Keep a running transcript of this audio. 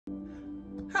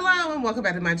Hello and welcome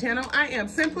back to my channel. I am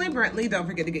Simply Brentley. Don't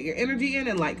forget to get your energy in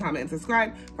and like, comment, and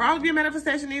subscribe. For all of your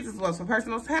manifestation needs as well as for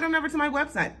personals, head on over to my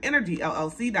website,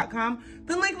 energyllc.com.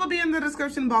 The link will be in the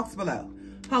description box below.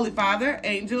 Holy Father,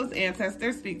 angels,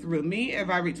 ancestors, speak through me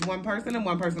if I reach one person and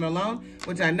one person alone,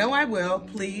 which I know I will.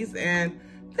 Please and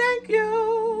thank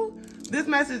you. This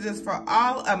message is for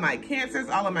all of my cancers.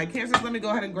 All of my cancers. Let me go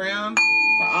ahead and ground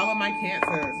for all of my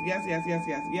cancers. Yes, yes, yes,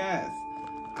 yes, yes.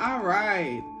 All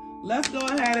right. Let's go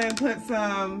ahead and put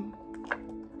some.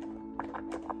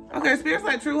 Okay, Spirit's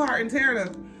like true heart and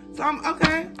tarot. So I'm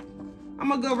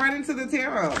gonna go right into the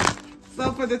tarot.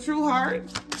 So for the true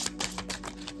heart,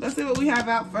 let's see what we have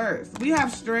out first. We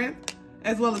have strength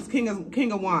as well as King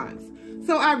of Wands.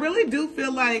 So I really do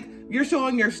feel like you're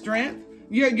showing your strength.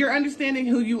 You're understanding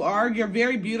who you are. You're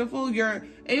very beautiful. You're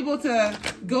able to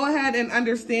go ahead and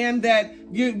understand that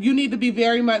you need to be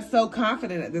very much so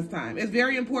confident at this time. It's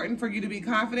very important for you to be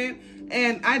confident.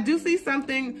 And I do see some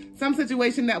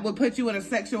situation that will put you in a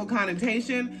sexual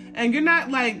connotation. And you're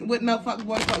not like with no fuck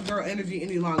boy, fuck girl energy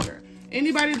any longer.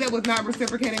 Anybody that was not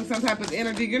reciprocating some type of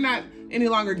energy, you're not any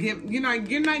longer you're not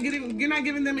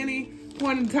giving them any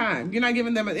point in time. You're not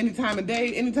giving them at any time of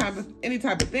day, any type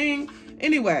of thing.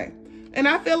 Anyway. And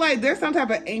I feel like there's some type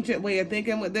of ancient way of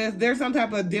thinking with this. There's some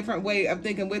type of different way of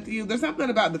thinking with you. There's something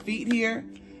about the feet here.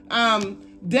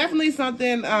 Definitely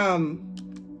something,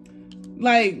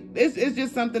 like, it's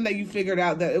just something that you figured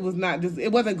out that it was not just,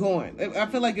 it wasn't going. I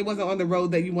feel like it wasn't on the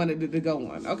road that you wanted it to go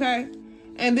on, okay?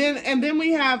 And then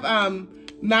we have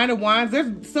Nine of Wands.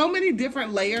 There's so many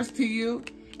different layers to you.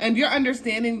 And you're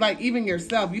understanding, like, even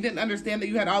yourself. You didn't understand that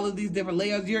you had all of these different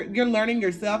layers. You're learning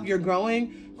yourself. You're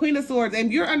growing. Queen of Swords.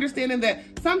 And you're understanding that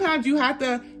sometimes you have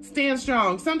to stand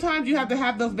strong. Sometimes you have to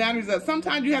have those boundaries up.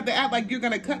 Sometimes you have to act like you're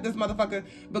going to cut this motherfucker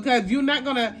because you're not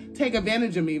going to take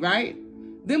advantage of me, right?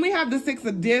 Then we have the Six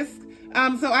of Discs.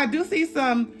 So I do see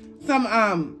some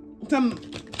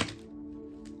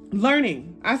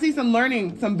learning. I see some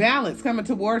learning, some balance coming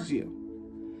towards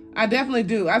you. I definitely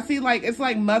do. I see like, it's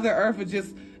like Mother Earth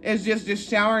is just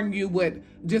showering you with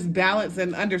just balance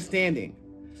and understanding.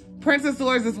 Prince of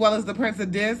Swords as well as the Prince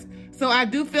of Discs. So I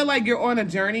do feel like you're on a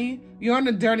journey. You're on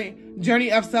a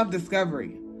journey of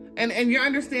self-discovery. And you're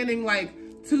understanding like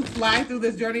to fly through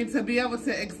this journey, to be able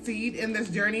to exceed in this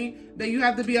journey, that you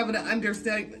have to be able to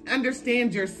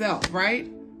understand yourself, right?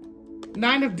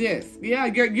 Nine of Discs. Yeah,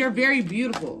 you're very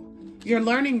beautiful. You're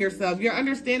learning yourself. You're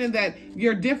understanding that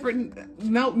you're different.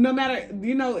 No matter,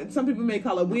 you know, some people may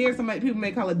call it weird. Some people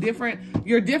may call it different.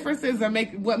 Your differences are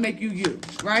what make you you,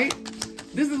 right?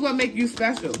 This is what makes you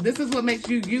special. This is what makes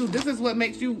you you. This is what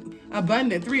makes you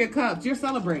abundant. Three of Cups. You're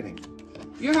celebrating.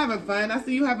 You're having fun. I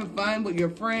see you having fun with your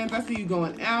friends. I see you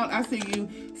going out. I see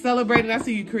you celebrating. I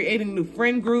see you creating new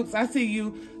friend groups. I see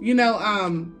you, you know,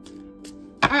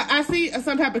 I see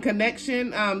some type of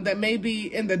connection that may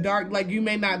be in the dark. Like you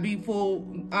may not be full,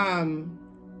 I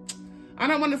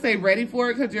don't want to say ready for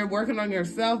it because you're working on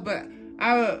yourself, but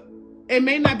it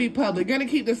may not be public. You're going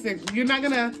to keep this, you're not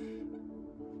going to,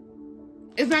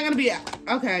 it's not going to be,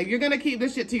 okay, you're going to keep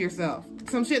this shit to yourself.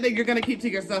 Some shit that you're going to keep to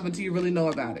yourself until you really know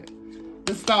about it.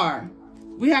 The Star.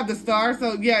 We have the Star.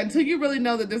 So yeah, until you really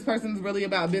know that this person's really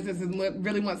about business and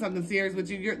really want something serious with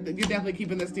you, you're definitely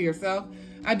keeping this to yourself.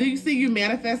 I do see you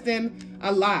manifesting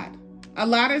a lot. A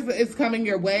lot is coming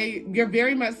your way. You're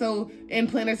very much so in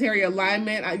planetary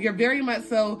alignment. You're very much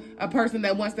so a person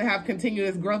that wants to have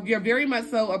continuous growth. You're very much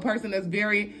so a person that's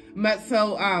very much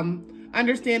so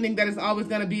understanding that it's always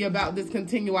going to be about this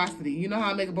continuosity. You know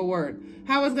how I make up a word.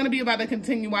 How it's going to be about the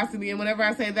continuosity. And whenever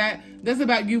I say that, that's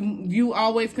about you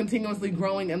always continuously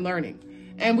growing and learning.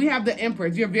 And we have the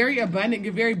Empress. You're very abundant.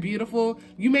 You're very beautiful.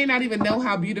 You may not even know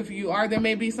how beautiful you are. There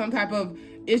may be some type of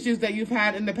issues that you've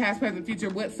had in the past, present, future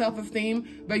with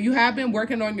self-esteem, but you have been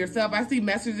working on yourself. I see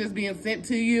messages being sent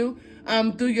to you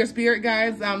through your spirit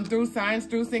guides, through signs,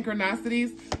 through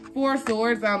synchronicities. Four of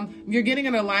Swords. You're getting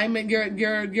an alignment.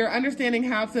 You're understanding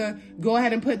how to go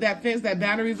ahead and put that fence, that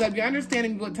boundaries up. You're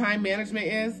understanding what time management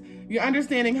is. You're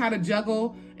understanding how to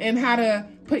juggle and how to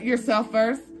put yourself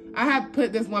first. I have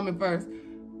put this woman first.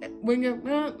 When you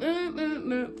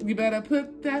better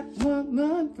put that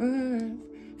woman first.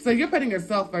 So you're putting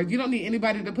yourself first. You don't need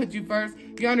anybody to put you first.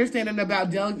 You're understanding about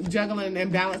juggling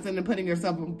and balancing and putting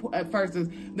yourself at first is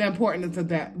the importance of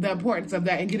that. The importance of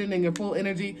that and getting in your full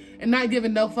energy and not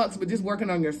giving no fucks, but just working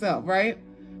on yourself, right?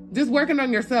 Just working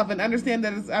on yourself and understand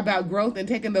that it's about growth and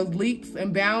taking those leaps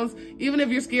and bounds, even if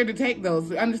you're scared to take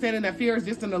those. Understanding that fear is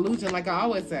just an illusion, like I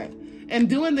always say. And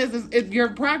doing this, you're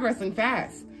progressing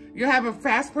fast. You're having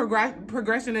fast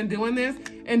progression in doing this.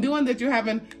 And doing that, you're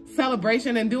having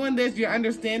celebration. And doing this, you're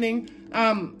understanding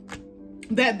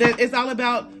that it's all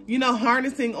about, you know,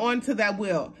 harnessing onto that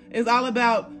will. It's all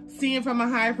about seeing from a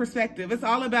higher perspective. It's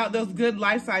all about those good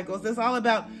life cycles. It's all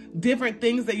about different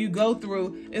things that you go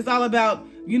through. It's all about,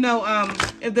 you know,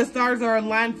 if the stars are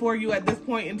aligned for you at this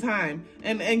point in time,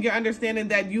 and you're understanding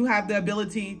that you have the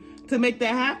ability to make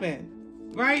that happen,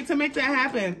 right? To make that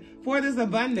happen for this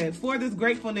abundance, for this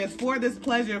gratefulness, for this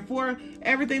pleasure, for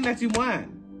everything that you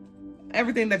want.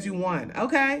 Everything that you want,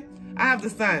 okay? I have the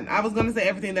sun. I was going to say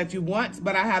everything that you want,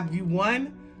 but I have you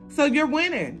won. So you're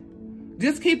winning.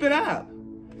 Just keep it up.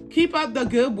 Keep up the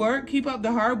good work. Keep up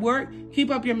the hard work.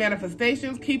 Keep up your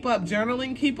manifestations. Keep up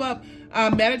journaling. Keep up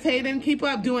meditating. Keep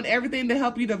up doing everything to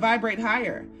help you to vibrate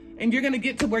higher. And you're going to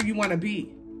get to where you want to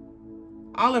be.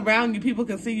 All around you, people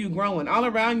can see you growing. All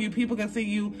around you, people can see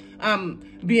you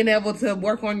being able to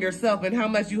work on yourself and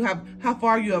how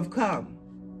far you have come.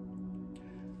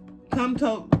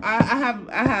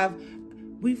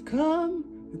 We've come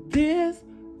this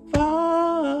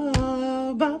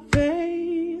far by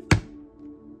faith.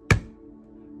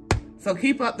 So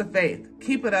keep up the faith.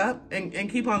 Keep it up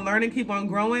and keep on learning, keep on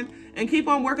growing, and keep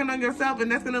on working on yourself, and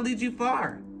that's going to lead you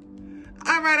far.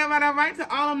 All right.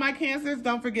 To all of my Cancers,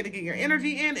 don't forget to get your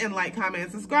energy in and like, comment,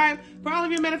 and subscribe. For all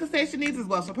of your manifestation needs as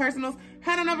well as for personals,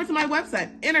 head on over to my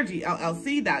website,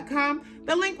 energyllc.com.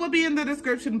 The link will be in the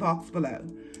description box below.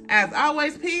 As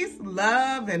always, peace,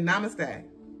 love, and namaste.